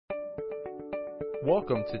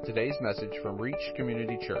Welcome to today's message from Reach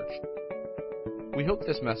Community Church. We hope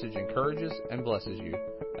this message encourages and blesses you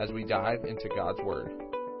as we dive into God's Word.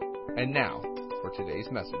 And now, for today's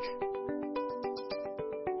message.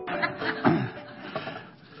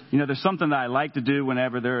 You know, there's something that I like to do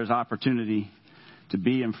whenever there is opportunity to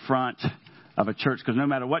be in front of a church, because no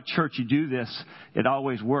matter what church you do this, it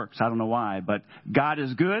always works. I don't know why, but God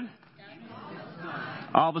is good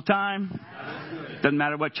all the time. Doesn't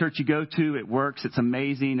matter what church you go to, it works. It's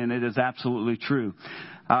amazing, and it is absolutely true.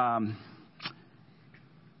 You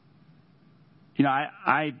know,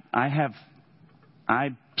 I have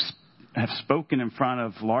spoken in front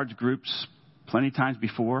of large groups plenty of times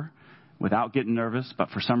before without getting nervous, but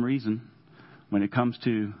for some reason, when it comes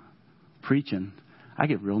to preaching, I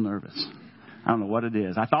get real nervous. I don't know what it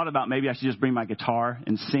is. I thought about maybe I should just bring my guitar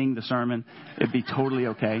and sing the sermon. It'd be totally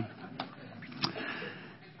okay.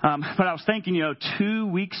 But I was thinking, 2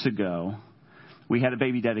 weeks ago, we had a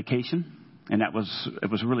baby dedication, and it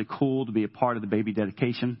was really cool to be a part of the baby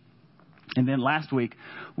dedication. And then last week,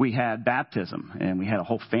 we had baptism, and we had a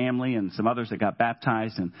whole family and some others that got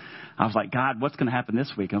baptized. And I was like, God, what's going to happen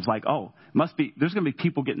this week? And I was like, there's going to be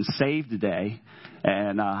people getting saved today.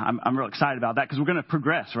 And I'm real excited about that because we're going to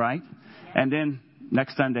progress, right? And then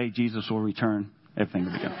next Sunday, Jesus will return. Everything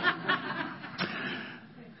will be good.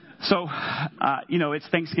 So, it's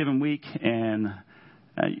Thanksgiving week, and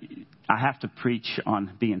I have to preach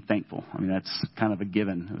on being thankful. I mean, that's kind of a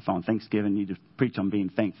given. If on Thanksgiving, you need to preach on being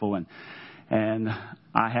thankful. And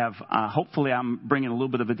I have, hopefully I'm bringing a little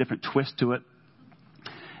bit of a different twist to it.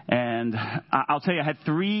 And I'll tell you, I had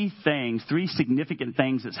three significant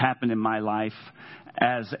things that's happened in my life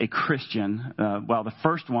as a Christian. The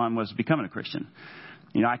first one was becoming a Christian.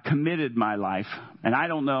 I committed my life, and I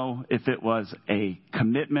don't know if it was a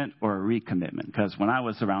commitment or a recommitment, because when I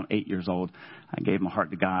was around 8 years old, I gave my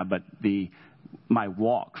heart to God, but my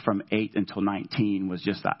walk from 8 until 19 was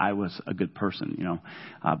just that I was a good person,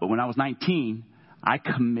 But when I was 19, I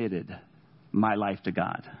committed my life to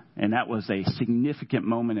God, and that was a significant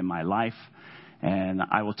moment in my life, and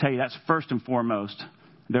I will tell you that's first and foremost.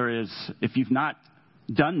 If you've not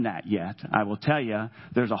done that yet, I will tell you,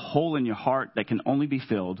 there's a hole in your heart that can only be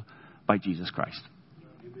filled by Jesus Christ.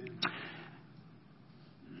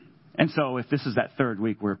 And so if this is that third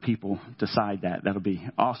week where people decide that'll be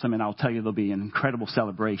awesome. And I'll tell you, there'll be an incredible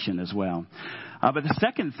celebration as well. But the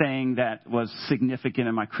second thing that was significant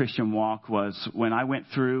in my Christian walk was when I went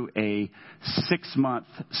through a 6-month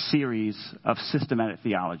series of systematic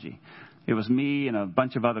theology. It was me and a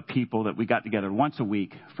bunch of other people that we got together once a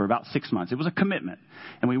week for about 6 months. It was a commitment.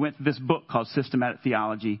 And we went through this book called Systematic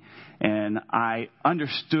Theology, and I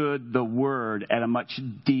understood the Word at a much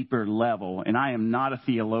deeper level. And I am not a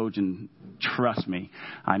theologian, trust me.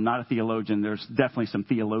 I'm not a theologian. There's definitely some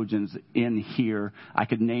theologians in here. I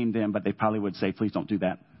could name them, but they probably would say, please don't do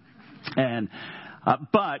that. And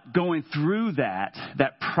but going through that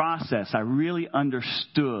process, I really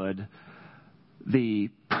understood the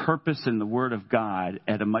purpose in the Word of God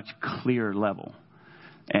at a much clearer level.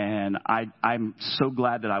 And I'm so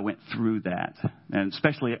glad that I went through that, and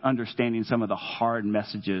especially understanding some of the hard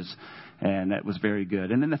messages, and that was very good.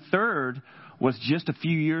 And then the third was just a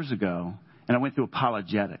few years ago, and I went through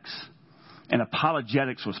apologetics. And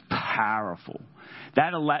apologetics was powerful.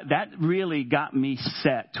 That really got me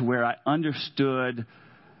set to where I understood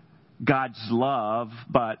God's love,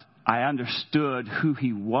 but I understood who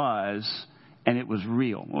He was, and it was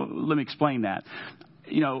real. Well, let me explain that.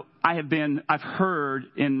 I've heard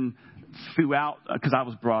throughout, because I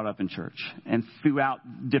was brought up in church, and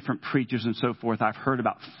throughout different preachers and so forth, I've heard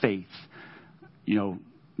about faith,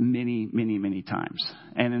 many, many, many times.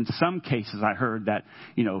 And in some cases, I heard that,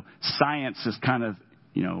 science is kind of,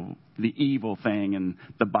 the evil thing, and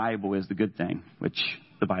the Bible is the good thing, which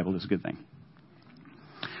the Bible is a good thing.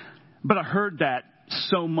 But I heard that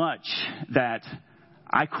so much that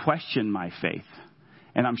I question my faith.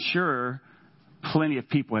 And I'm sure plenty of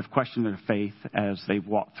people have questioned their faith as they've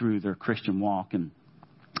walked through their Christian walk.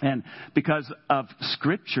 And because of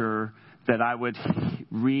Scripture that I would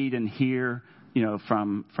read and hear,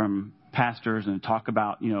 from pastors and talk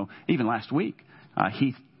about, even last week,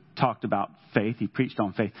 Heath talked about faith. He preached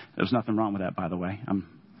on faith. There's nothing wrong with that, by the way. I'm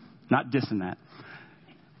not dissing that.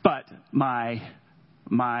 But my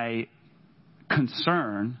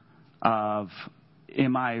concern of,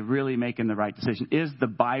 am I really making the right decision? Is the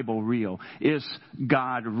Bible real? Is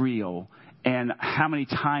God real? And how many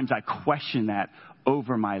times I question that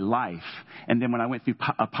over my life. And then when I went through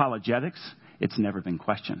apologetics, it's never been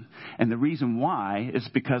questioned. And the reason why is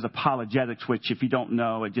because apologetics, which if you don't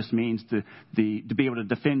know, it just means to be able to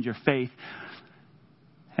defend your faith.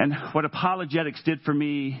 And what apologetics did for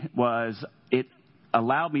me was it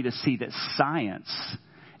allowed me to see that science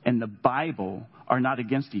and the Bible are not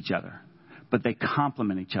against each other, but they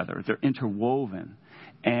complement each other. They're interwoven.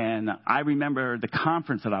 And I remember the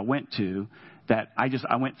conference that I went to, that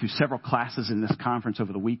I went through several classes in this conference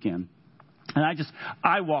over the weekend. And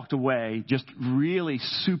I walked away just really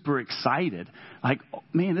super excited. Like,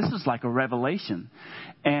 man, this is like a revelation.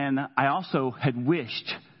 And I also had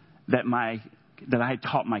wished that I had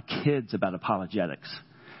taught my kids about apologetics,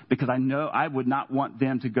 because I know I would not want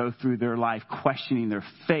them to go through their life questioning their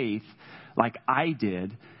faith like I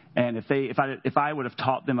did. And if I would have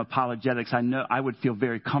taught them apologetics, I know I would feel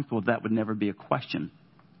very comfortable that would never be a question.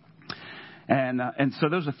 And so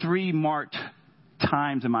those are three marked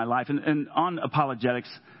times in my life. And on apologetics,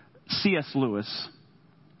 C.S. Lewis,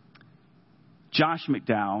 Josh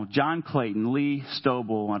McDowell, John Clayton, Lee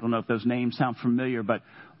Strobel, I don't know if those names sound familiar, but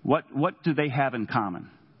what do they have in common?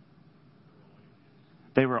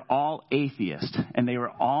 They were all atheists, and they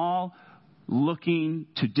were all looking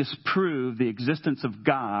to disprove the existence of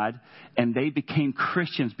God, and they became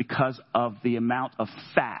Christians because of the amount of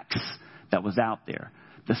facts that was out there,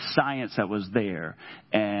 the science that was there.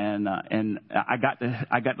 And I got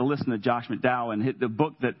to listen to Josh McDowell and hit the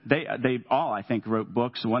book that they all, I think, wrote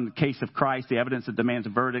books. One, The Case of Christ, The Evidence That Demands a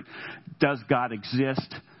Verdict, Does God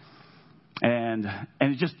Exist? And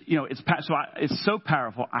it's just, it's so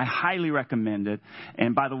powerful. I highly recommend it.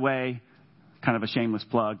 And by the way, kind of a shameless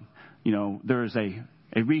plug, there is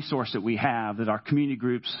a resource that we have that our community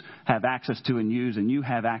groups have access to and use, and you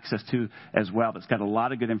have access to as well, that's got a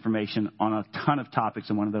lot of good information on a ton of topics,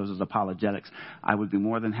 and one of those is apologetics. I would be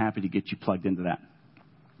more than happy to get you plugged into that.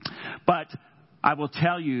 But I will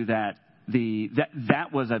tell you that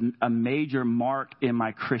that was a major mark in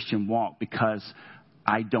my Christian walk, because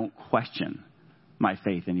I don't question my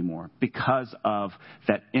faith anymore because of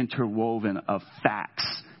that interwoven of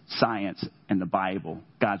facts, science, and the Bible,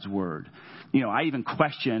 God's Word. I even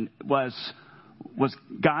questioned, was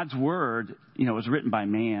God's Word, was written by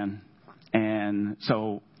man, and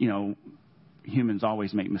so, humans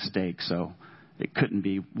always make mistakes, so it couldn't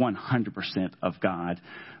be 100% of God.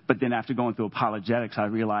 But then after going through apologetics, I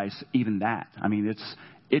realized even that. I mean,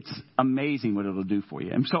 it's amazing what it'll do for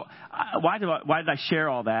you. And so why did I share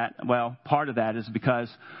all that? Well, part of that is because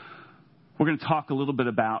we're going to talk a little bit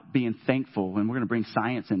about being thankful, and we're going to bring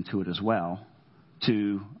science into it as well,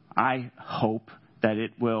 I hope that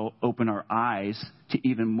it will open our eyes to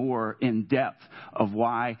even more in depth of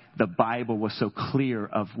why the Bible was so clear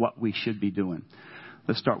of what we should be doing.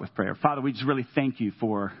 Let's start with prayer. Father, we just really thank you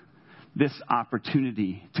for this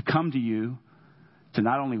opportunity to come to you, to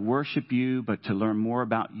not only worship you, but to learn more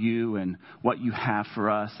about you and what you have for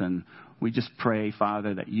us. And we just pray,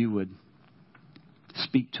 Father, that you would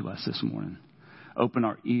speak to us this morning. Open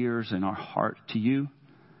our ears and our heart to you.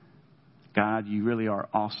 God, you really are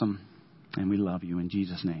awesome, and we love you. In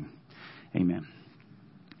Jesus' name, amen.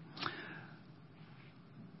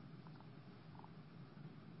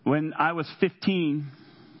 When I was 15,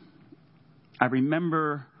 I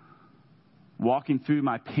remember walking through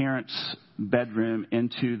my parents' bedroom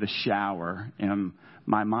into the shower, and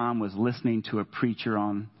my mom was listening to a preacher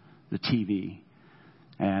on the TV.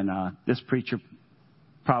 And this preacher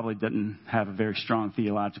probably didn't have a very strong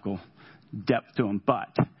theological depth to him,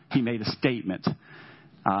 but he made a statement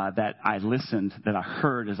that I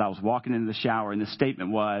heard as I was walking into the shower. And the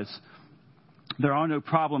statement was, there are no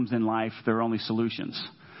problems in life, there are only solutions.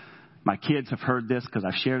 My kids have heard this because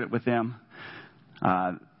I've shared it with them.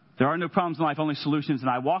 There are no problems in life, only solutions. And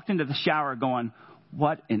I walked into the shower going,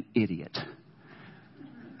 what an idiot.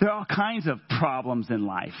 There are all kinds of problems in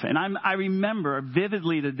life. And I remember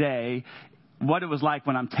vividly today what it was like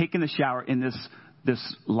when I'm taking the shower in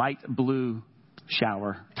this light blue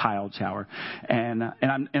shower, tiled shower. And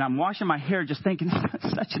I'm washing my hair just thinking,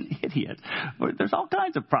 such an idiot. There's all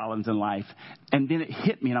kinds of problems in life. And then it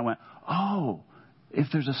hit me and I went, oh, if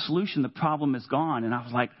there's a solution, the problem is gone. And I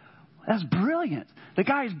was like, that's brilliant. The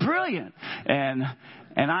guy is brilliant. And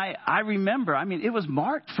I remember, it was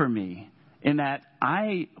marked for me in that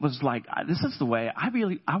I was like, this is the way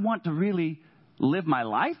I want to really live my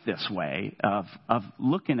life this way of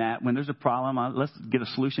looking at when there's a problem, let's get a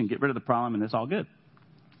solution, get rid of the problem, and it's all good.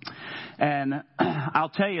 And I'll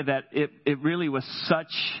tell you that it really was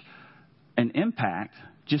such an impact,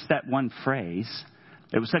 just that one phrase.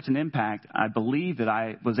 It was such an impact. I believe that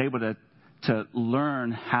I was able to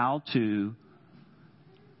learn how to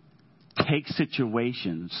take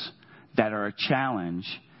situations that are a challenge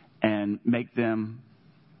and make them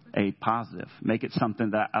a positive, make it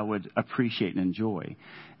something that I would appreciate and enjoy.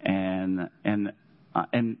 And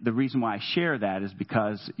And the reason why I share that is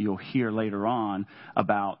because you'll hear later on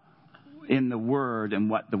about in the Word and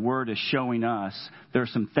what the Word is showing us, there are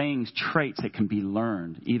some things, traits that can be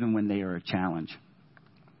learned even when they are a challenge.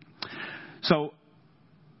 So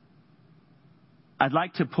I'd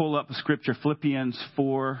like to pull up a scripture, Philippians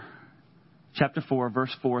 4, chapter 4,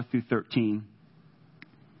 verse 4 through 13.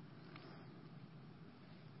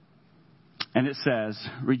 And it says,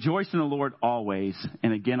 "Rejoice in the Lord always,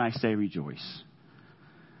 and again I say rejoice.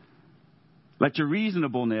 Let your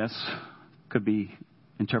reasonableness," could be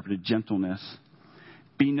interpreted gentleness,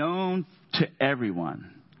 "be known to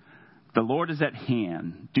everyone. The Lord is at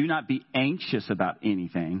hand. Do not be anxious about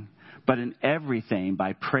anything, but in everything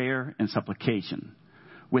by prayer and supplication.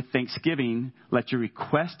 With thanksgiving, let your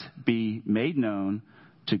request be made known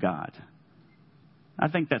to God." I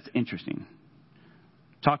think that's interesting.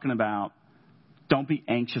 Talking about don't be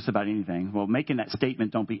anxious about anything. Well, making that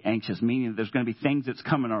statement, don't be anxious, meaning that there's going to be things that's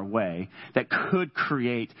coming our way that could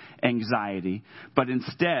create anxiety. But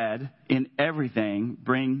instead, in everything,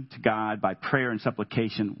 bring to God by prayer and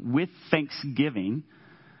supplication with thanksgiving.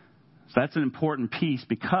 So that's an important piece,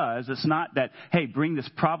 because it's not that, hey, bring this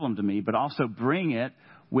problem to me, but also bring it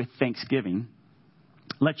with thanksgiving.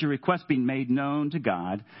 Let your request be made known to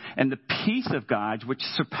God, and the peace of God, which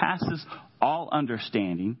surpasses all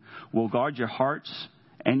understanding, will guard your hearts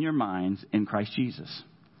and your minds in Christ Jesus.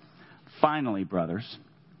 Finally, brothers,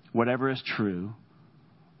 whatever is true,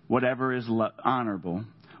 whatever is honorable,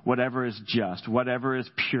 whatever is just, whatever is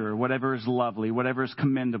pure, whatever is lovely, whatever is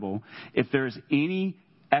commendable, if there is any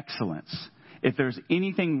excellence, if there's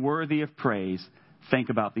anything worthy of praise, think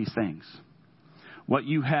about these things. What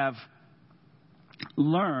you have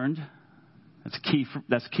learned, that's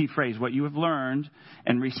a key phrase, what you have learned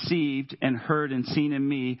and received and heard and seen in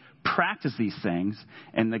me, practice these things,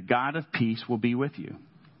 and the God of peace will be with you.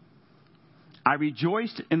 I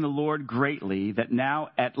rejoiced in the Lord greatly that now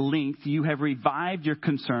at length you have revived your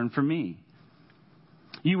concern for me.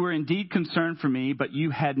 You were indeed concerned for me, but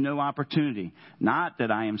you had no opportunity. Not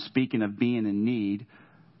that I am speaking of being in need,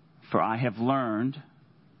 for I have learned,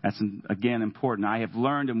 that's again important, I have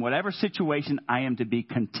learned in whatever situation I am to be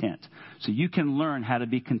content. So you can learn how to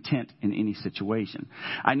be content in any situation.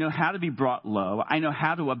 I know how to be brought low. I know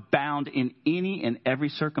how to abound in any and every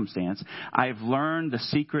circumstance. I have learned the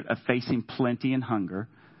secret of facing plenty and hunger,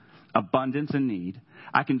 abundance and need.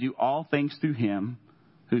 I can do all things through Him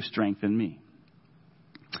who strengthened me.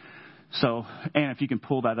 So, and if you can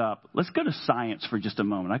pull that up, let's go to science for just a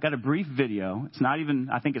moment. I got a brief video. It's not even,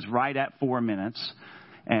 I think it's right at 4 minutes.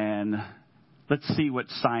 And let's see what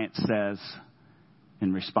science says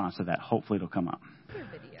in response to that. Hopefully it'll come up.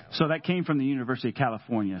 So that came from the University of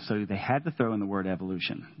California, so they had to throw in the word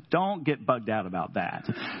evolution. Don't get bugged out about that.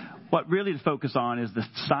 What really to focus on is the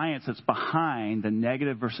science that's behind the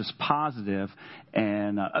negative versus positive.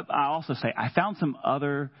 And I also say I found some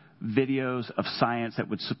other videos of science that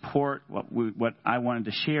would support what I wanted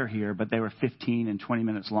to share here, but they were 15 and 20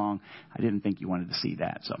 minutes long. I didn't think you wanted to see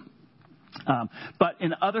that, so. But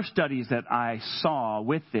in other studies that I saw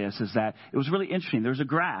with this is that it was really interesting. There's a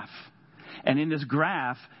graph. And in this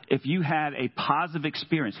graph, if you had a positive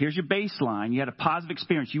experience, here's your baseline, you had a positive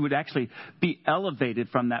experience, you would actually be elevated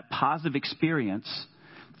from that positive experience,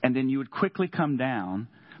 and then you would quickly come down.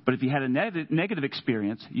 But if you had a negative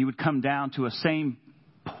experience, you would come down to a same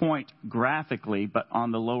point graphically, but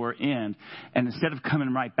on the lower end. And instead of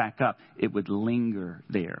coming right back up, it would linger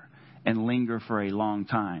there and linger for a long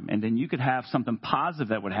time. And then you could have something positive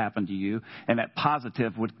that would happen to you, and that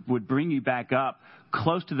positive would bring you back up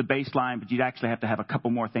close to the baseline, but you'd actually have to have a couple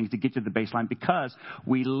more things to get to the baseline, because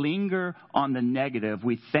we linger on the negative,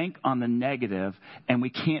 we think on the negative, and we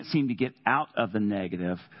can't seem to get out of the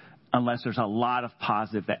negative unless there's a lot of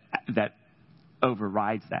positive that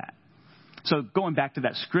overrides that. So going back to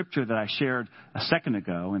that scripture that I shared a second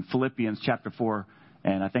ago in Philippians chapter 4,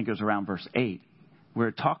 and I think it was around verse 8, where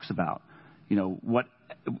it talks about,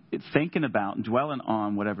 thinking about and dwelling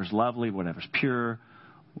on whatever's lovely, whatever's pure,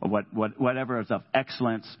 whatever is of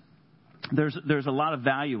excellence. There's a lot of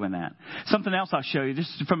value in that. Something else I'll show you,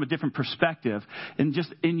 just from a different perspective, and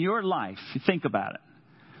just in your life, think about it.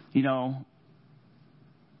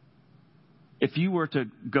 If you were to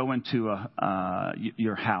go into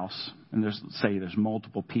your house, and there's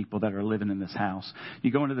multiple people that are living in this house,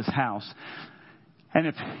 you go into this house, and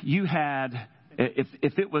if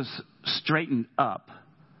it was straightened up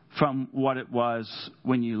from what it was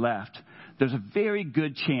when you left, there's a very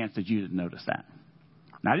good chance that you didn't notice that.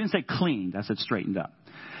 Now, I didn't say cleaned, I said straightened up.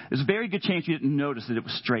 There's a very good chance you didn't notice that it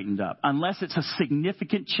was straightened up, unless it's a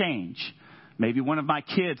significant change. Maybe one of my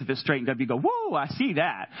kids, if it's straightened up, you go, whoa, I see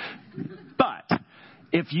that. But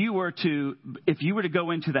if you were to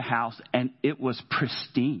go into the house and it was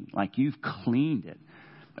pristine, like you've cleaned it,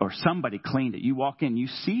 or somebody cleaned it, you walk in, you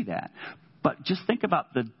see that. But just think about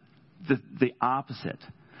the opposite.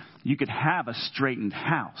 You could have a straightened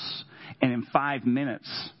house, and in 5 minutes,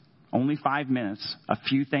 only 5 minutes, a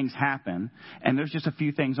few things happen, and there's just a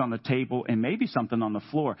few things on the table and maybe something on the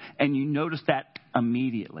floor, and you notice that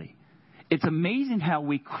immediately. It's amazing how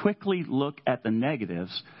we quickly look at the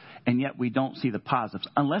negatives, and yet we don't see the positives,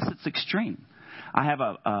 unless it's extreme. I have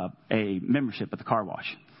a membership at the car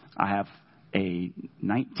wash. I have a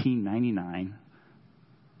 1999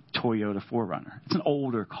 Toyota 4Runner. It's an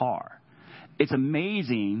older car. It's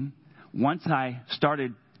amazing when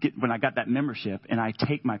I got that membership and I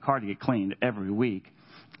take my car to get cleaned every week.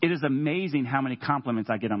 It is amazing how many compliments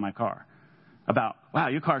I get on my car about, wow,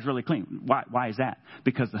 your car's really clean. Why is that?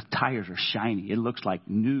 Because the tires are shiny. It looks like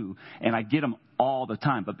new, and I get them all the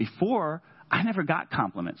time. But before, I never got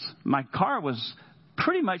compliments. My car was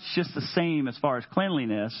pretty much just the same as far as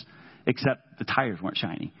cleanliness, except the tires weren't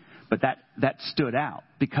shiny. But that stood out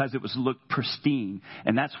because it looked pristine.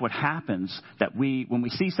 And that's what happens, that when we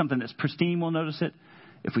see something that's pristine, we'll notice it.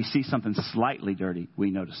 If we see something slightly dirty,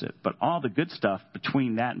 we notice it. But all the good stuff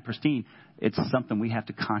between that and pristine, it's something we have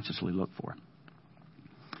to consciously look for.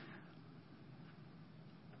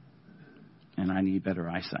 And I need better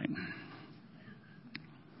eyesight.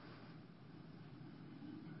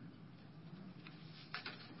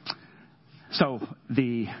 So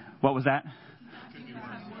what was that?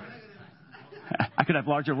 I could have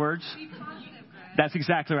larger words. That's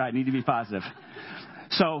exactly right. I need to be positive.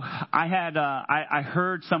 So I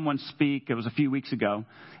heard someone speak. It was a few weeks ago,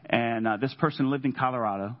 and this person lived in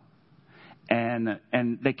Colorado, and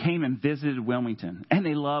they came and visited Wilmington, and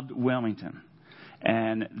they loved Wilmington,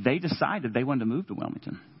 and they decided they wanted to move to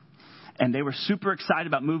Wilmington. And they were super excited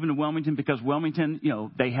about moving to Wilmington because Wilmington,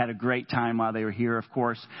 they had a great time while they were here, of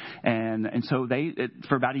course. And so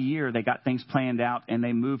for about a year, they got things planned out, and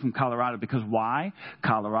they moved from Colorado. Because why?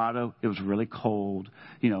 Colorado, it was really cold,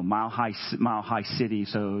 mile high city,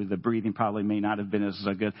 so the breathing probably may not have been as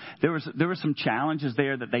good. There were some challenges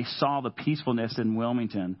there that they saw the peacefulness in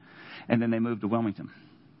Wilmington, and then they moved to Wilmington.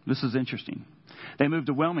 This is interesting. They moved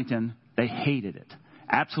to Wilmington. They hated it.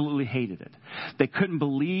 Absolutely hated it. They couldn't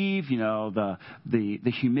believe, the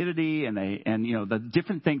humidity and the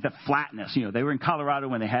different things, the flatness. They were in Colorado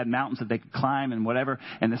when they had mountains that they could climb and whatever.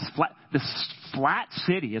 And this flat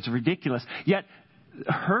city is ridiculous. Yet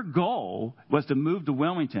her goal was to move to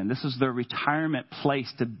Wilmington. This is their retirement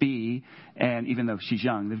place to be. And even though she's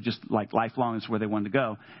young, they're just like lifelong is where they wanted to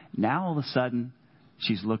go. Now all of a sudden,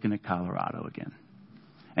 she's looking at Colorado again.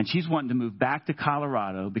 And she's wanting to move back to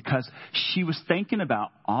Colorado because she was thinking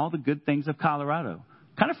about all the good things of Colorado.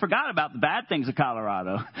 Kind of forgot about the bad things of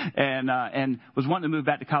Colorado and was wanting to move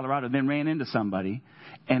back to Colorado. Then ran into somebody,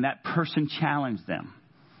 and that person challenged them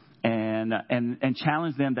and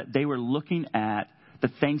challenged them that they were looking at the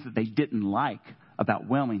things that they didn't like about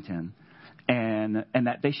Wilmington and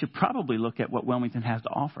that they should probably look at what Wilmington has to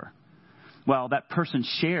offer. Well, that person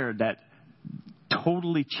shared that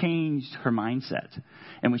totally changed her mindset.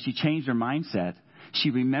 And when she changed her mindset, she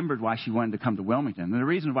remembered why she wanted to come to Wilmington and the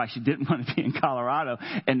reason why she didn't want to be in Colorado.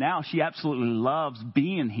 And now she absolutely loves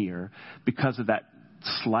being here because of that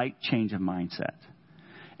slight change of mindset.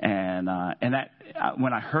 And that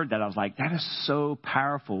when I heard that, I was like, that is so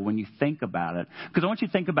powerful when you think about it. Because I want you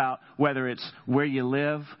to think about whether it's where you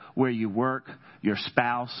live, where you work, your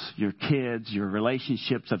spouse, your kids, your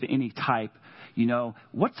relationships of any type.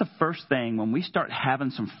 What's the first thing when we start having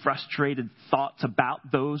some frustrated thoughts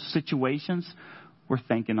about those situations? We're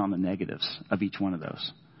thinking on the negatives of each one of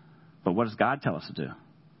those. But what does God tell us to do?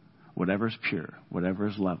 Whatever is pure, whatever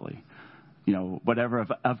is lovely, whatever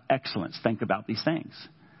of excellence, think about these things.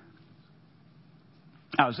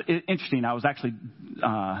 Interesting. I was actually,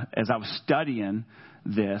 as I was studying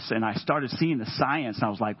this, and I started seeing the science, and I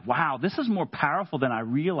was like, wow, this is more powerful than I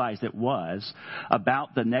realized it was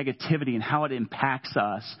about the negativity and how it impacts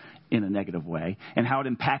us in a negative way and how it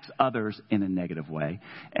impacts others in a negative way.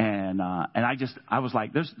 And I was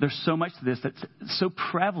like, there's so much to this that's so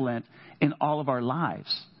prevalent in all of our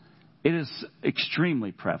lives. It is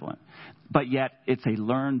extremely prevalent, but yet it's a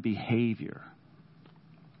learned behavior.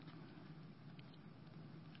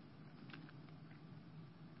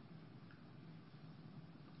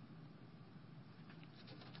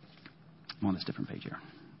 I'm on this different page here.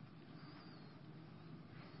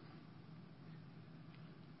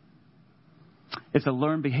 It's a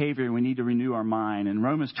learned behavior, and we need to renew our mind. In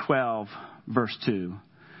Romans 12, verse 2,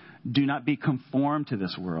 do not be conformed to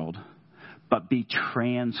this world, but be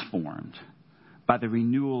transformed by the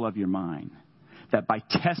renewal of your mind. that by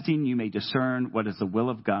testing you may discern what is the will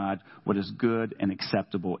of God, what is good and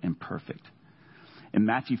acceptable and perfect. In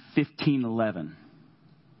Matthew 15:11,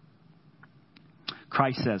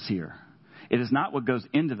 Christ says here, it is not what goes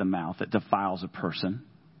into the mouth that defiles a person,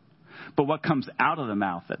 but what comes out of the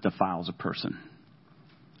mouth that defiles a person.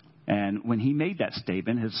 And when he made that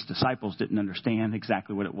statement, his disciples didn't understand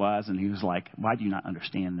exactly what it was. And he was like, why do you not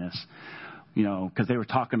understand this? You know, because they were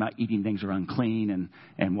talking about eating things that are unclean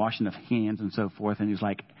and washing of hands and so forth. And he was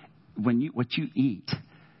like, what you eat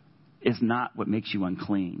is not what makes you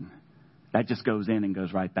unclean. That just goes in and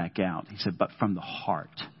goes right back out. He said, but from the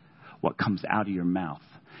heart, what comes out of your mouth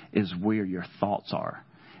is where your thoughts are.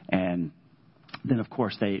 And then, of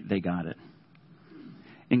course, they got it.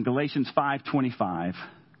 In Galatians 5:25,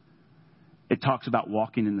 it talks about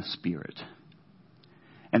walking in the Spirit.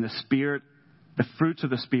 And the Spirit, the fruits of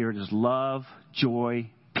the Spirit is love, joy,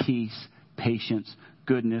 peace, patience,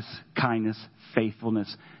 goodness, kindness,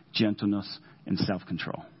 faithfulness, gentleness, and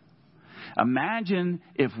self-control. Imagine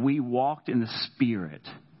if we walked in the Spirit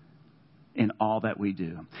in all that we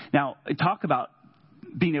do. Now, talk about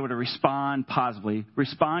being able to respond positively,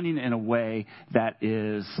 responding in a way that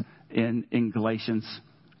is in Galatians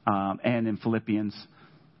and in Philippians,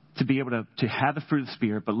 to be able to have the fruit of the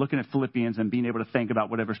Spirit, but looking at Philippians and being able to think about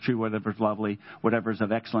whatever's true, whatever's lovely, whatever's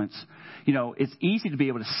of excellence. You know, it's easy to be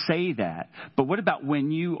able to say that, but what about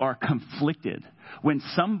when you are conflicted? When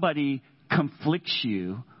somebody conflicts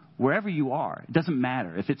you, wherever you are, it doesn't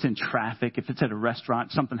matter. If it's in traffic, if it's at a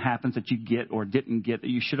restaurant, something happens that you get or didn't get that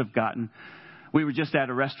you should have gotten. We were just at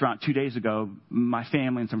a restaurant 2 days ago, my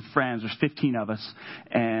family and some friends. There's 15 of us,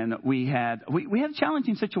 and we had a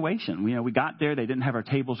challenging situation. You know, we got there, they didn't have our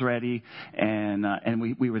tables ready, and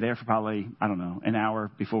we were there for probably, I don't know, an hour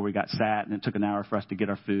before we got sat, and it took an hour for us to get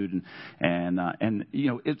our food, and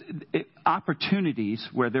you know, opportunities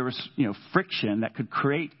where there was, you know, friction that could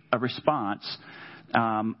create a response,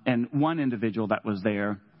 and one individual that was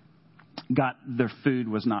there got their food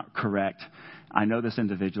was not correct. I know this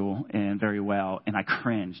individual and very well, and I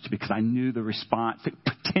cringed because I knew the response that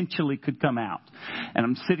potentially could come out. And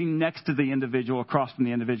I'm sitting next to the individual, across from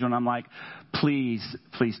the individual, and I'm like, please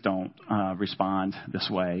don't respond this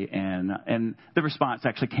way. And the response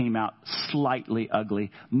actually came out slightly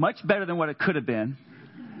ugly, much better than what it could have been,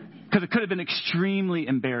 because it could have been extremely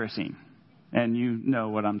embarrassing. And you know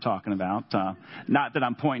what I'm talking about. Not that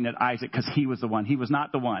I'm pointing at Isaac because he was the one. He was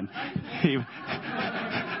not the one.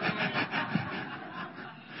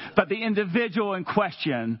 But the individual in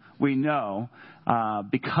question, we know,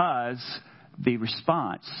 because the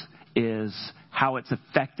response is how it's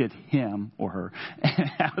affected him or her,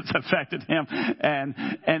 how it's affected him,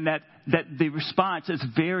 and that the response is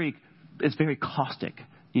very caustic,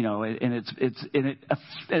 you know, and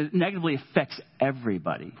it negatively affects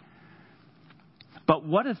everybody. But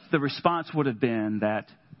what if the response would have been that,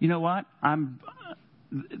 you know what,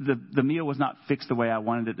 the meal was not fixed the way I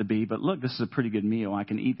wanted it to be, but look, this is a pretty good meal. I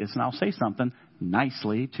can eat this, and I'll say something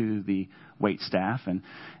nicely to the wait staff, and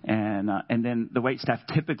then the wait staff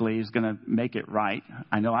typically is going to make it right.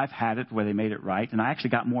 I know I've had it where they made it right, and I actually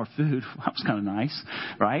got more food. That was kind of nice,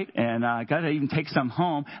 right? And I got to even take some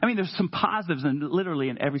home. I mean, there's some positives literally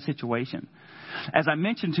in every situation. As I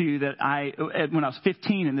mentioned to you that when I was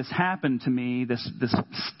 15 and this happened to me, this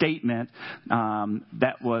statement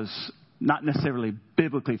that was not necessarily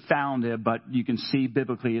biblically founded, but you can see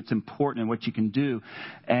biblically it's important in what you can do.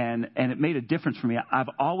 And it made a difference for me. I've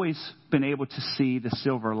always been able to see the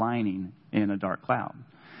silver lining in a dark cloud.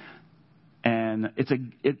 And it's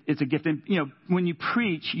a gift. And, you know, when you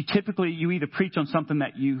preach, you either preach on something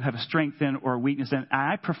that you have a strength in or a weakness in.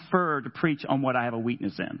 I prefer to preach on what I have a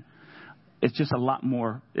weakness in. It's just a lot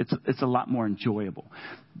more, it's a lot more enjoyable.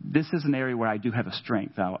 This is an area where I do have a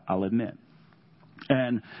strength, I'll admit.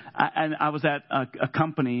 And I was at a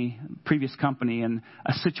company, previous company, and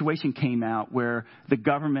a situation came out where the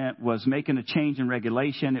government was making a change in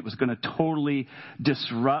regulation. It was going to totally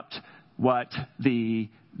disrupt what the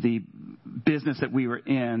business that we were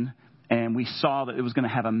in. And we saw that it was going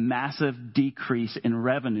to have a massive decrease in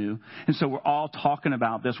revenue. And so we're all talking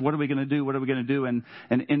about this. What are we going to do? What are we going to do? And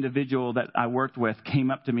an individual that I worked with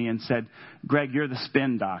came up to me and said, Greg, you're the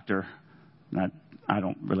spin doctor. I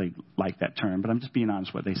don't really like that term, but I'm just being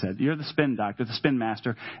honest with what they said. You're the spin doctor, the spin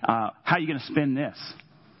master. How are you going to spin this?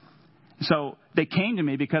 So they came to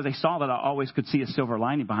me because they saw that I always could see a silver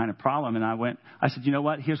lining behind a problem. And I said, you know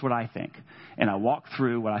what? Here's what I think. And I walked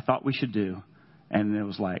through what I thought we should do. And it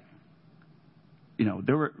was like, you know,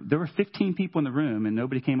 there were 15 people in the room and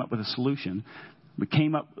nobody came up with a solution. We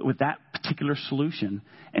came up with that particular solution,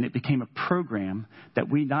 and it became a program that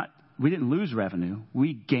we we didn't lose revenue.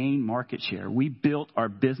 We gained market share. We built our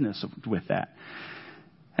business with that.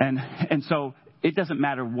 And so it doesn't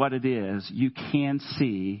matter what it is. You can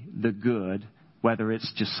see the good, whether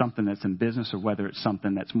it's just something that's in business or whether it's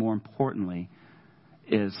something that's more importantly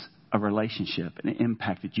is a relationship, an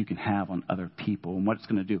impact that you can have on other people and what it's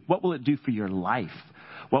going to do. What will it do for your life?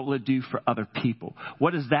 What will it do for other people?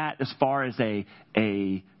 What is that as far as a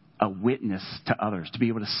witness to others, to be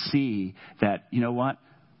able to see that, you know what,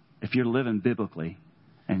 if you're living biblically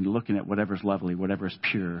and you're looking at whatever's lovely, whatever's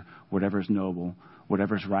pure, whatever's noble,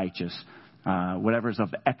 whatever's righteous, whatever's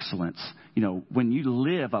of excellence, you know, when you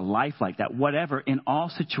live a life like that, whatever, in all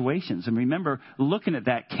situations. And remember, looking at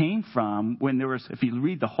that came from when there was, if you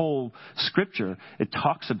read the whole scripture, it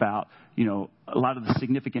talks about, you know, a lot of the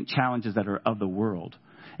significant challenges that are of the world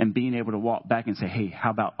and being able to walk back and say, hey,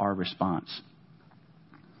 how about our response?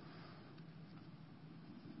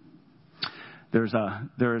 There's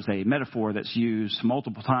a metaphor that's used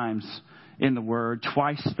multiple times in the Word,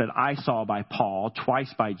 twice that I saw by Paul,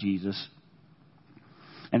 twice by Jesus.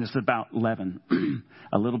 And it's about leaven.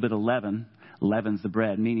 A little bit of leaven leavens the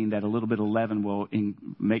bread, meaning that a little bit of leaven will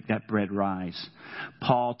make that bread rise.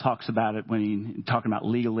 Paul talks about it when he's talking about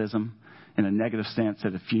legalism in a negative sense,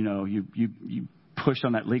 that if you push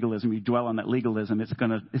on that legalism, you dwell on that legalism, it's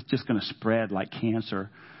just gonna spread like cancer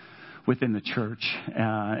within the church.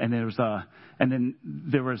 And then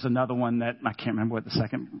there was another one that I can't remember what the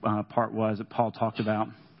second part was that Paul talked about.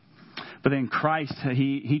 But then Christ,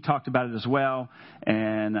 he talked about it as well,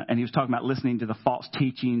 and he was talking about listening to the false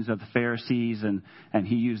teachings of the Pharisees, and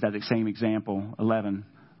he used that same example, 11.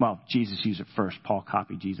 Well, Jesus used it first. Paul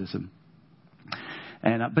copied Jesus,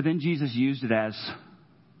 but then Jesus used it as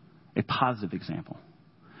a positive example,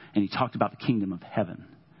 and he talked about the kingdom of heaven,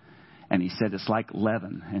 and he said it's like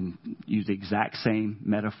leaven, and used the exact same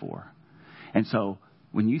metaphor. And so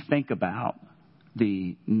when you think about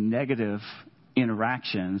the negative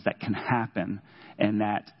interactions that can happen, and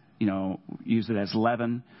that, you know, use it as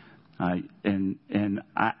leaven, and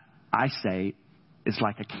I say it's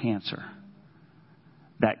like a cancer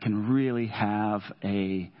that can really have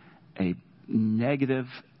a negative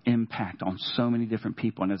impact on so many different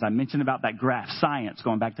people. And as I mentioned about that graph, science,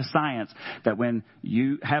 going back to science, that when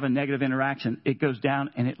you have a negative interaction, it goes down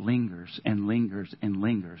and it lingers and lingers and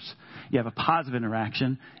lingers. You have a positive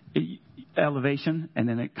interaction, elevation, and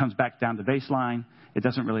then it comes back down to baseline. It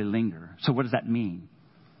doesn't really linger. So what does that mean?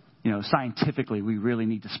 You know, scientifically, we really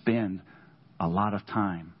need to spend a lot of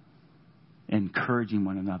time encouraging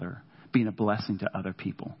one another, being a blessing to other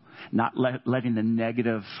people, not letting the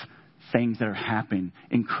negative things that are happening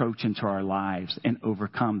encroach into our lives and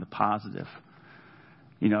overcome the positive.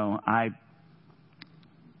 You know, I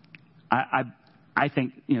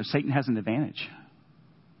think, you know, Satan has an advantage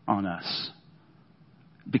on us.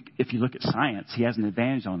 If you look at science, he has an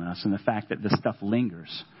advantage on us in the fact that this stuff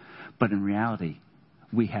lingers. But in reality,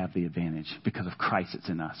 we have the advantage because of Christ that's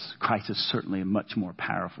in us. Christ is certainly much more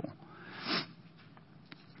powerful.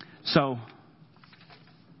 So,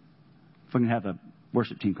 if we can have the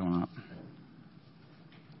worship team come up.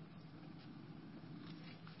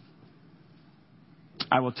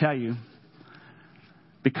 I will tell you,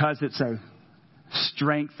 because it's a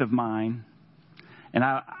strength of mine, and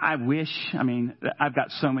I wish, I mean, I've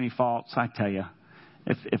got so many faults, I tell you.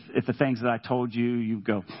 If the things that I told you, you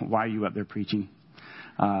go, why are you up there preaching?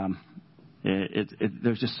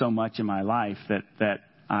 There's just so much in my life that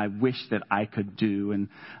I wish that I could do. And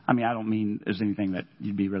I mean, I don't mean there's anything that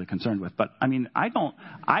you'd be really concerned with, but I mean, I'm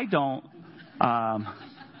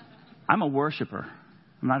a worshiper.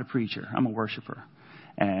 I'm not a preacher. I'm a worshiper.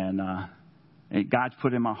 And God's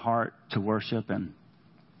put in my heart to worship,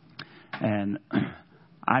 and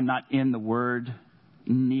I'm not in the Word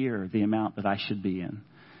near the amount that I should be in.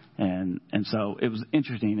 And so it was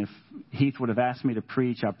interesting. If Heath would have asked me to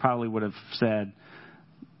preach, I probably would have said,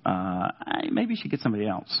 maybe you should get somebody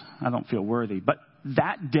else. I don't feel worthy. But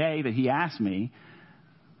that day that he asked me,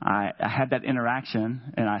 I had that interaction,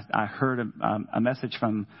 and I heard a message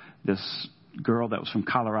from this girl that was from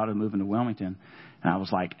Colorado moving to Wilmington. And I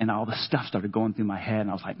was like, and all this stuff started going through my head. And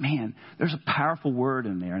I was like, man, there's a powerful word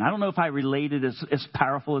in there. And I don't know if I related as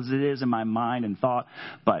powerful as it is in my mind and thought,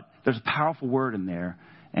 but there's a powerful word in there.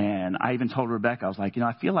 And I even told Rebecca, I was like, you know,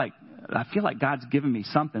 I feel like God's given me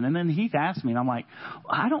something. And then Heath asked me, and I'm like,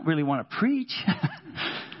 I don't really want to preach.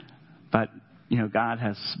 But, you know, God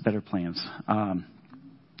has better plans.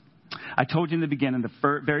 I told you in the beginning,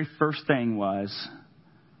 the very first thing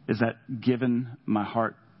is that giving my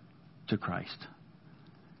heart to Christ.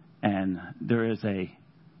 And there is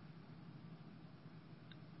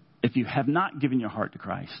if you have not given your heart to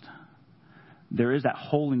Christ, there is that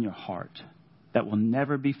hole in your heart that will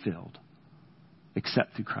never be filled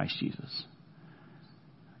except through Christ Jesus.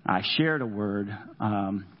 I shared a word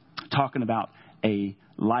talking about a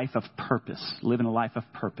life of purpose, living a life of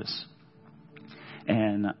purpose.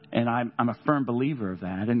 And I'm a firm believer of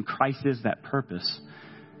that, and Christ is that purpose.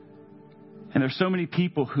 And there's so many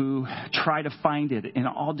people who try to find it in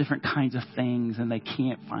all different kinds of things, and they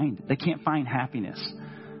can't find it. They can't find happiness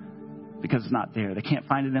because it's not there. They can't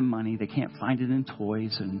find it in money. They can't find it in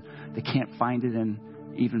toys, and they can't find it in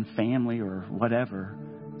even family or whatever.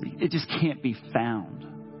 It just can't be found.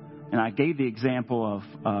 And I gave the example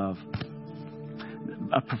of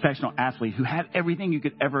a professional athlete who had everything you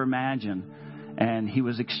could ever imagine, and he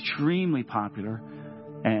was extremely popular,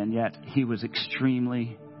 and yet he was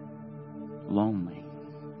extremely lonely.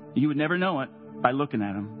 You would never know it by looking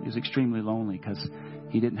at him. He was extremely lonely because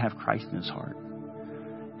he didn't have Christ in his heart.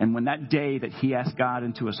 And when that day that he asked God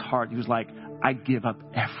into his heart, he was like, I give up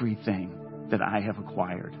everything that I have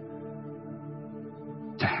acquired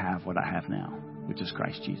to have what I have now, which is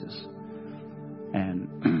Christ Jesus.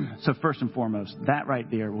 And so first and foremost, that right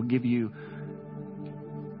there will give you,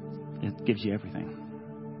 it gives you everything.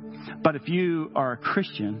 But if you are a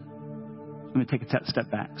Christian, let me take a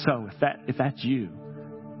step back. So if that's you,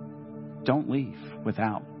 don't leave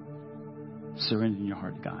without surrendering your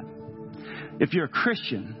heart to God. If you're a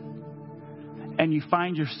Christian and you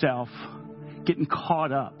find yourself getting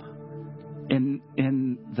caught up in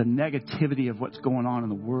the negativity of what's going on in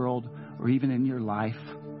the world or even in your life,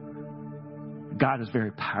 God is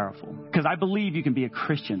very powerful. Because I believe you can be a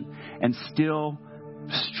Christian and still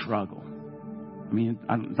struggle. I mean,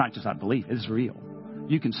 it's not just I believe, it's real.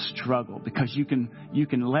 You can struggle because you can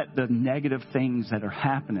let the negative things that are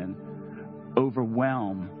happening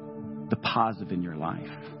overwhelm the positive in your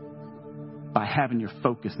life by having your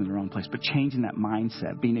focus in the wrong place, but changing that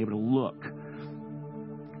mindset, being able to look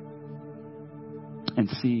and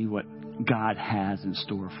see what God has in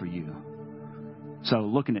store for you. So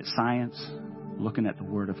looking at science, looking at the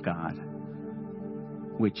Word of God,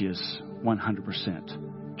 which is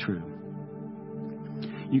 100% true.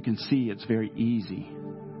 You can see it's very easy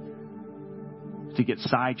to get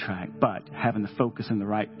sidetracked, but having the focus in the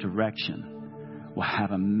right direction will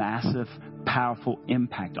have a massive, powerful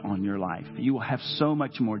impact on your life. You will have so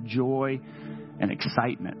much more joy and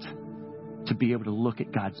excitement to be able to look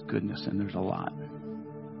at God's goodness, and there's a lot.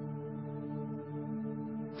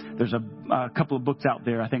 There's a couple of books out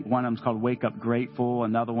there. I think one of them's called Wake Up Grateful.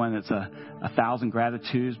 Another one that's a 1,000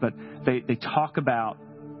 Gratitudes. But they talk about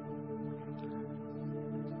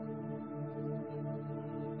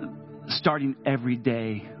starting every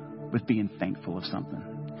day with being thankful of something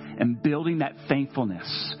and building that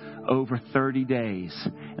thankfulness over 30 days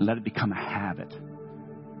and let it become a habit.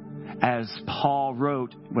 As Paul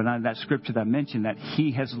wrote when that scripture that I mentioned, that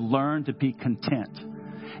he has learned to be content.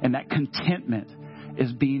 And that contentment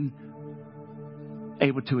is being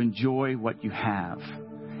able to enjoy what you have,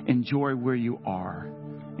 enjoy where you are,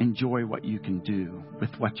 enjoy what you can do with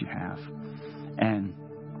what you have. And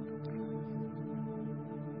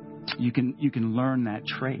you can learn that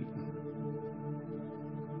trait.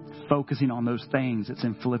 Focusing on those things. It's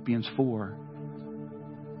in Philippians 4.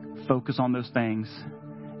 Focus on those things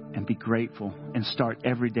and be grateful and start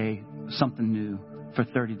every day something new for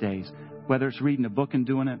 30 days. Whether it's reading a book and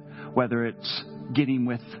doing it, whether it's getting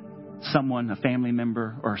with someone, a family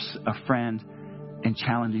member or a friend, and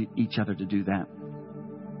challenging each other to do that.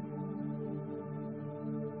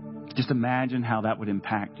 Just imagine how that would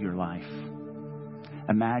impact your life.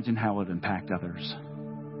 Imagine how it would impact others.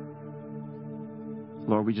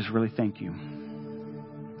 Lord, we just really thank you.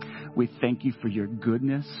 We thank you for your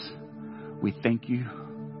goodness. We thank you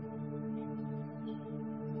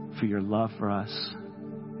for your love for us.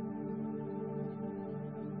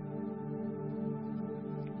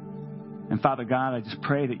 And Father God, I just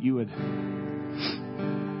pray that you would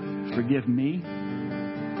forgive me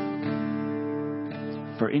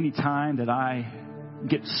for any time that I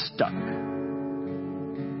get stuck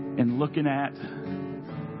in looking at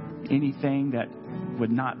anything that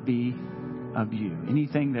would not be of you,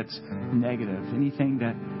 anything that's negative, anything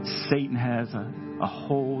that Satan has a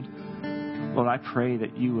hold. Lord, I pray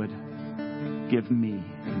that you would give me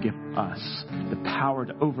and give us the power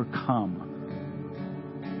to overcome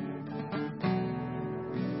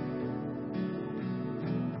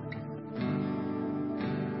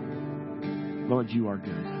Lord, you are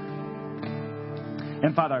good.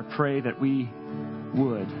 And Father, I pray that we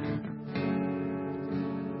would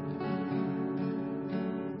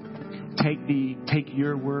take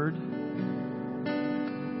your word,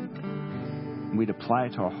 and we'd apply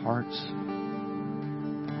it to our hearts,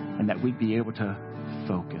 and that we'd be able to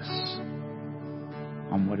focus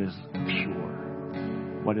on what is pure,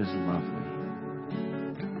 what is lovely.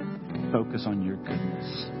 Focus on your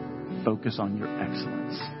goodness. Focus on your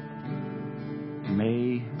excellence.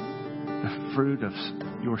 May the fruit of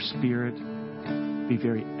your Spirit be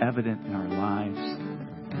very evident in our lives,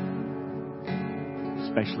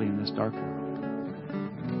 especially in this dark world.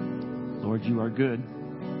 Lord, you are good,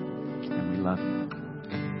 and we love you.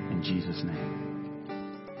 In Jesus' name.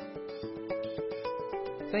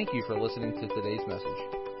 Thank you for listening to today's message.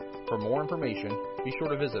 For more information, be sure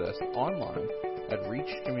to visit us online at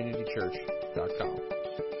reachcommunitychurch.com.